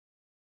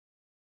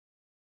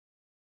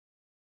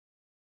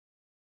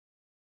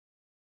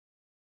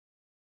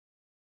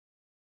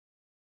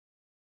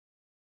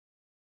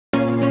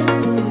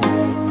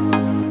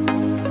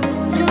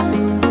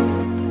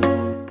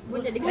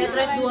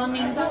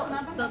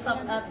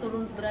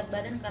turun berat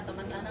badan kata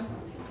Mas Anang,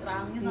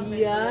 kurangnya sampai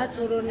Iya, berat.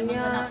 turunnya. Emang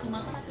nggak nafsu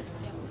makan atau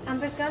seperti apa?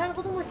 Sampai sekarang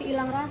aku tuh masih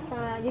hilang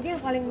rasa. Jadi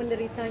yang paling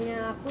menderitanya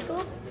aku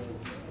tuh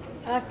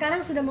sekarang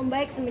sudah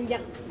membaik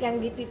semenjak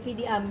yang di pipi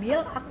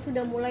diambil. Aku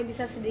sudah mulai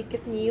bisa sedikit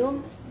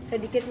nyium,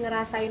 sedikit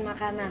ngerasain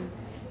makanan,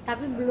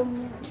 tapi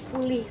belum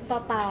pulih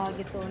total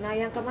gitu. Nah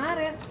yang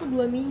kemarin tuh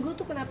 2 minggu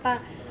tuh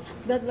kenapa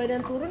berat badan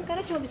turun,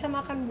 karena cuma bisa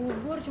makan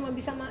bubur, cuma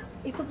bisa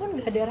itu pun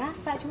nggak ada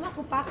rasa, cuma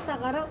aku paksa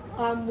karena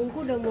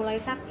lambungku udah mulai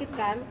sakit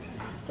kan.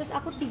 Terus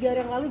aku 3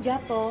 hari yang lalu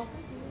jatuh,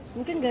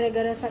 mungkin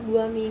gara-gara 2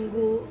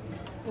 minggu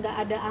nggak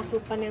ada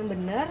asupan yang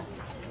benar.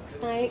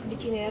 Naik di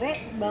Cinere,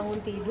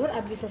 bangun tidur,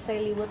 abis selesai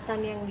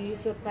liwetan yang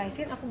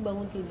disurprisein, aku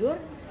bangun tidur,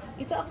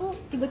 itu aku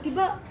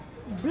tiba-tiba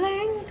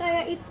blank,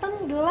 kayak hitam,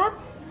 gelap.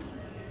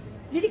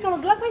 Jadi kalau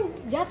gelap kan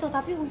jatuh,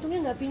 tapi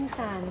untungnya nggak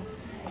pingsan,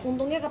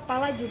 untungnya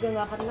kepala juga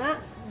nggak kena.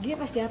 Dia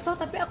pas jatuh,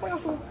 tapi aku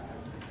langsung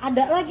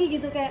ada lagi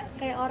gitu,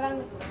 kayak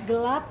orang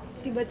gelap,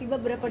 tiba-tiba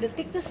berapa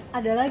detik terus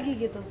ada lagi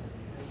gitu.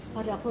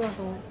 Aduh, aku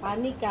langsung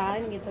panik kan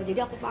gitu. Jadi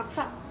aku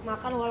paksa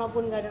makan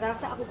walaupun nggak ada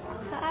rasa, aku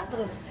paksa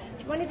terus.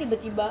 Cuma ini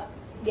tiba-tiba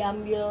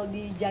diambil,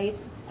 dijahit,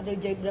 ada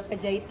jahit berapa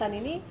jahitan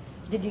ini,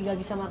 jadi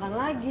nggak bisa makan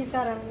lagi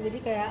sekarang. Jadi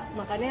kayak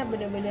makannya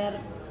bener-bener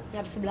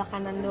nyap sebelah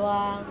kanan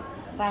doang,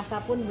 rasa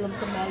pun belum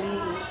kembali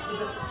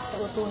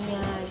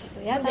seutuhnya gitu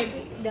ya.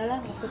 Tapi udahlah,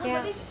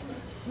 maksudnya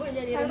Bu,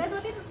 jadi cairan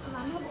berarti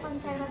lama bukan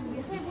cairan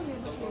biasa ya Bu ya?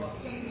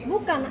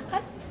 bukan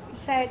kan,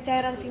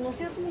 cairan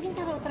sinusnya tuh mungkin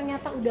kalau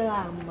ternyata udah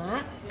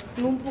lama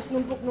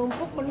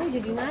numpuk penuh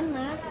jadi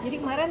nanak. Jadi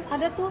kemarin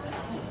ada tuh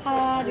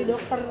di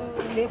dokter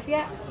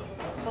Devia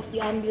pas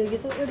diambil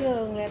gitu,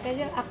 udah ngeliat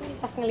aja, aku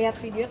pas ngeliat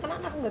video kan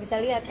anak nggak bisa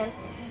lihat kan,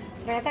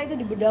 ternyata itu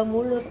di bedah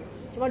mulut.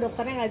 Cuma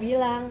dokternya nggak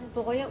bilang,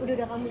 pokoknya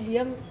udah kamu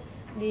diam,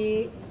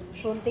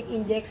 disuntik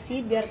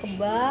injeksi biar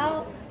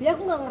kebal. Dia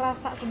aku nggak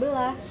ngerasa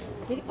sebelah,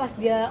 jadi pas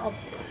dia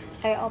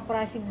kayak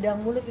operasi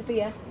bedah mulut itu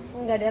ya,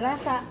 nggak ada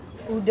rasa.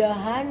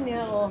 Udahannya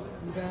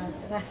udah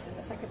rasa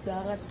sakit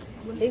banget.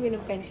 Jadi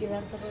minum painkiller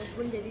terus.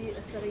 Bun, jadi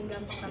sering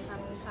gampang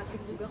tentang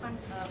sakit juga kan,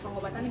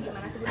 pengobatannya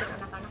gimana sih Bu? Dan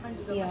anak-anak kan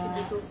juga Iya. masih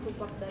butuh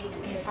support dari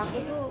Bunda. Aku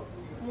tuh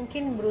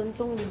mungkin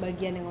beruntung di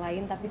bagian yang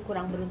lain, tapi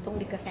kurang beruntung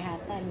di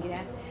kesehatan gitu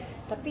ya.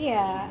 Tapi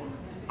ya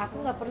aku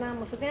nggak pernah,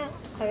 maksudnya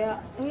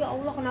kayak ya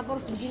Allah kenapa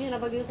harus begini,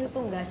 kenapa gitu, itu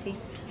enggak sih.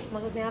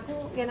 Maksudnya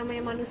aku, ya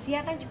namanya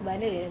manusia kan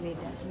cobaannya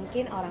beda-beda.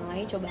 Mungkin orang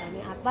lain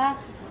cobaannya apa,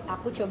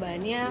 aku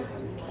cobaannya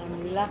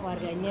alhamdulillah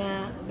keluarganya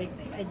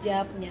baik-baik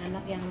aja, punya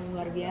anak yang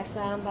luar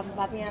biasa,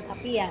 4-4-nya.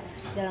 Tapi ya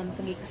dalam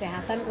segi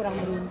kesehatan kurang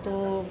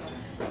beruntung.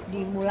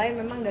 Dimulai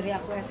memang dari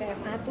aku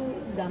SMA tuh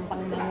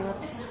gampang banget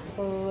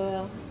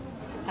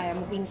kayak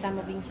mau pingsan,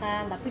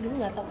 tapi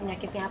dulu nggak tahu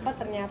penyakitnya apa.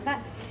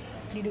 Ternyata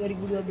di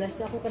 2012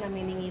 tuh aku kena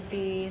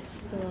meningitis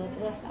gitu.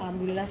 Terus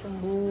alhamdulillah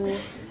sembuh.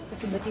 Terus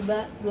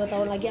tiba-tiba 2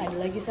 tahun lagi ada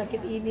lagi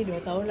sakit ini,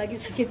 2 tahun lagi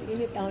sakit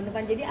ini, tahun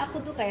depan. Jadi aku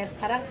tuh kayak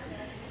sekarang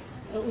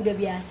udah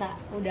biasa,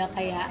 udah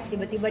kayak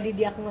tiba-tiba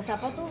didiagnosa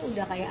apa tuh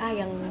udah kayak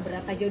yang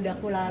berat aja udah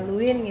aku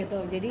laluin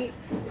gitu. Jadi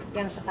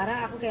yang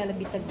sekarang aku kayak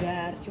lebih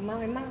tegar. Cuma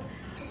memang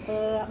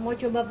mau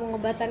coba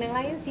pengobatan yang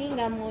lain sih,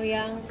 nggak mau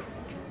yang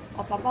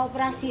apa-apa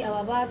operasi,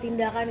 apa-apa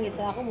tindakan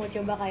gitu. Aku mau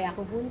coba kayak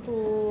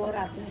akupuntur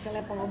atau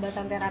misalnya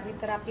pengobatan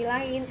terapi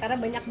lain, karena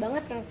banyak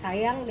banget yang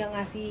sayang, yang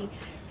ngasih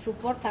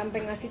support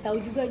sampai ngasih tahu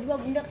juga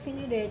Bunda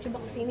kesini deh,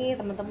 coba kesini.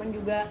 Teman-teman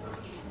juga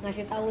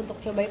ngasih tahu untuk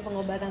cobain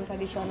pengobatan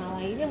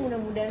tradisional lainnya,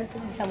 mudah-mudahan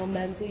bisa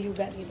membantu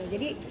juga gitu.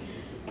 Jadi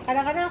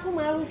kadang-kadang aku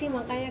malu sih,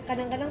 makanya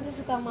kadang-kadang tuh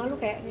suka malu,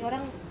 kayak ini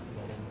orang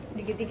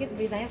dikit-dikit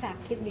beritanya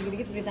sakit,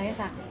 dikit-dikit beritanya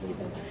sakit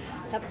gitu.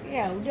 Tapi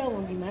ya udah,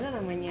 mau gimana,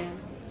 namanya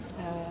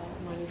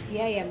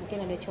manusia ya,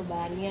 mungkin ada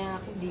cobaannya.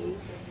 Aku di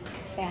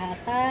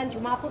kesehatan,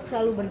 cuma aku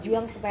selalu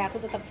berjuang supaya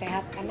aku tetap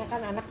sehat, karena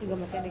kan anak juga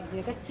masih ada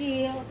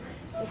kecil-kecil.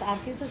 Terus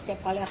Asih tuh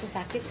setiap kali aku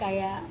sakit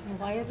kayak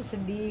mukanya tuh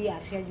sedih,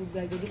 Arsya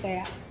juga. Jadi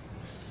kayak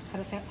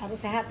harus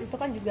sehat itu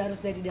kan juga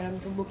harus dari dalam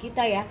tubuh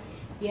kita ya,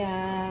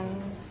 yang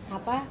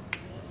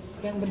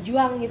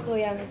berjuang gitu,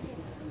 yang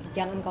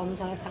jangan kalau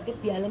misalnya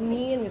sakit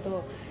dialemin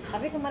gitu.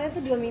 Tapi kemarin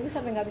tuh 2 minggu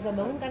sampai nggak bisa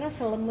bangun karena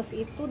selemes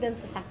itu dan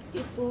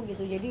sesakit itu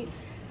gitu. Jadi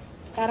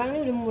sekarang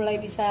ini udah mulai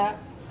bisa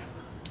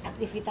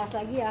aktivitas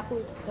lagi ya. Aku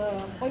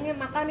pokoknya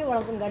makan nih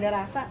walaupun nggak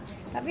ada rasa,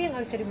 tapi yang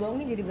nggak bisa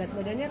dibohongin jadi berat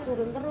badannya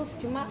turun terus.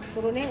 Cuma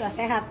turunnya nggak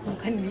sehat,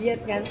 bukan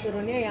diet kan,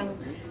 turunnya yang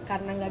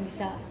karena nggak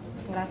bisa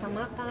ngerasa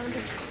makan,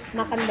 terus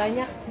makan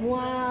banyak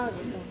mual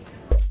gitu.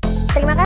 Terima kasih.